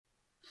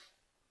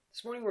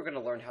This morning we're going to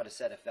learn how to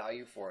set a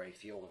value for a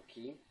field or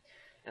key,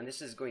 and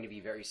this is going to be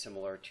very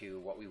similar to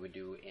what we would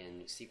do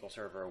in SQL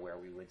Server, where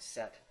we would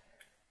set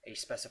a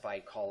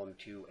specified column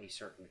to a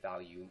certain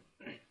value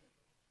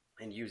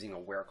and using a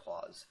where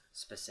clause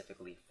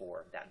specifically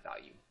for that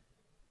value.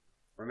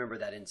 Remember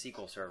that in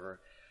SQL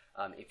Server,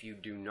 if you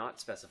do not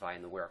specify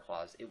in the where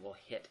clause, it will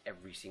hit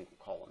every single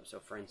column. So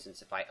for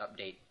instance, if I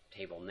update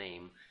table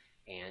name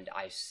and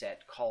I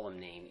set column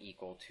name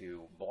equal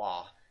to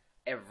blah,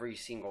 every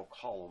single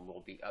column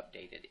will be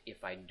updated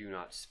if I do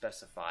not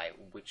specify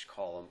which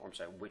column, or I'm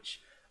sorry,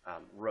 which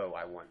row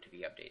I want to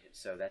be updated.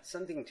 So that's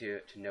something to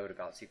note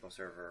about SQL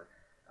Server.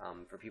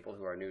 For people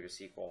who are new to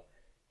SQL,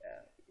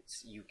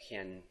 you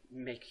can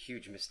make a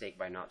huge mistake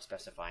by not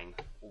specifying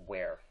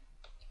where.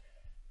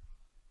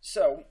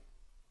 So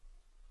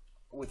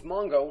with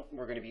Mongo,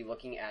 we're going to be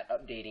looking at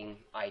updating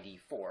ID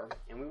 4,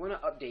 and we want to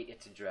update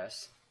its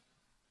address.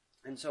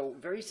 And so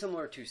very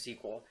similar to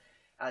SQL,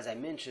 as I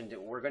mentioned,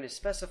 we're going to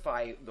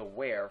specify the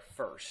where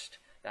first.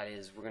 That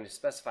is, we're going to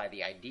specify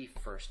the ID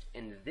first,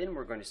 and then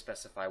we're going to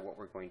specify what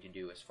we're going to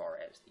do as far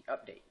as the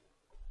update.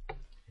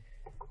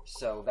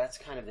 So that's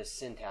kind of the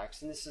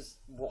syntax, and this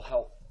will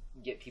help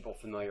get people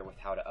familiar with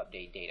how to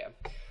update data.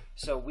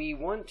 So we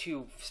want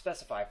to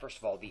specify, first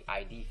of all, the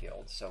ID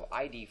field. So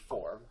ID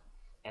 4,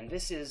 and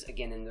this is,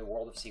 again, in the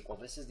world of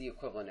SQL, this is the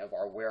equivalent of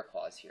our where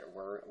clause here.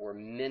 We're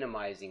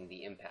minimizing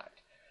the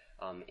impact.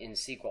 In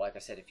SQL, like I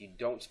said, if you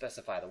don't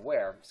specify the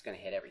where, it's going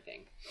to hit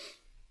everything.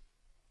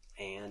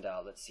 And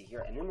let's see here.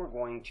 And then we're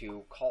going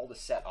to call the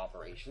set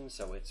operation.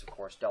 So it's, of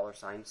course,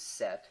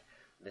 $set.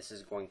 This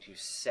is going to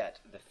set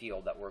the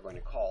field that we're going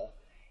to call.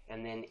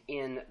 And then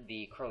in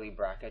the curly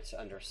brackets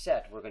under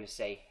set, we're going to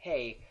say,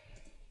 hey,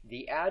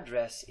 the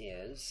address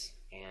is,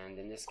 and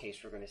in this case,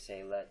 we're going to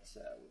say,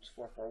 it's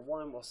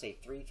 441, we'll say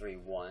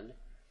 331,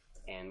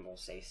 and we'll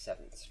say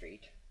 7th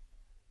Street.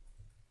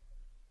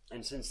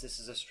 And since this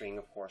is a string,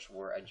 of course,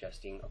 we're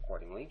adjusting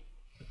accordingly.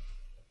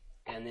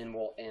 And then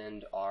we'll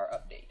end our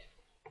update.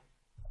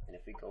 And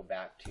if we go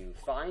back to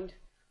find,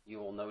 you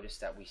will notice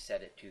that we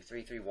set it to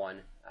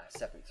 331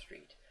 7th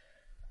Street.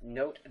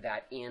 Note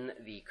that in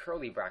the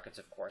curly brackets,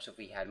 of course, if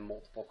we had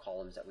multiple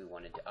columns that we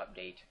wanted to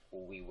update,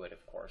 we would,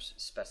 of course,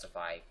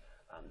 specify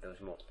those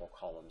multiple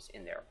columns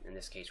in there. In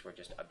this case, we're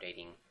just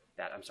updating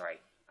that. I'm sorry,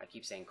 I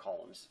keep saying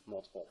columns,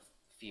 multiple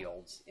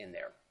fields in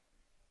there.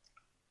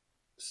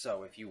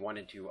 So if you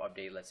wanted to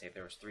update, let's say if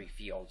there was 3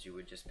 fields, you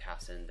would just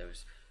pass in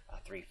those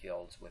 3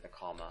 fields with a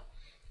comma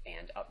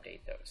and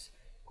update those.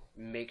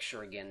 Make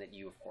sure again that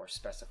you, of course,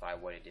 specify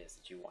what it is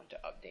that you want to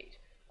update.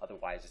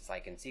 Otherwise, it's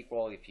like in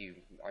SQL, if you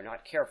are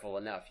not careful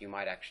enough, you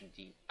might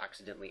actually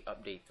accidentally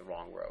update the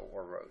wrong row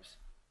or rows.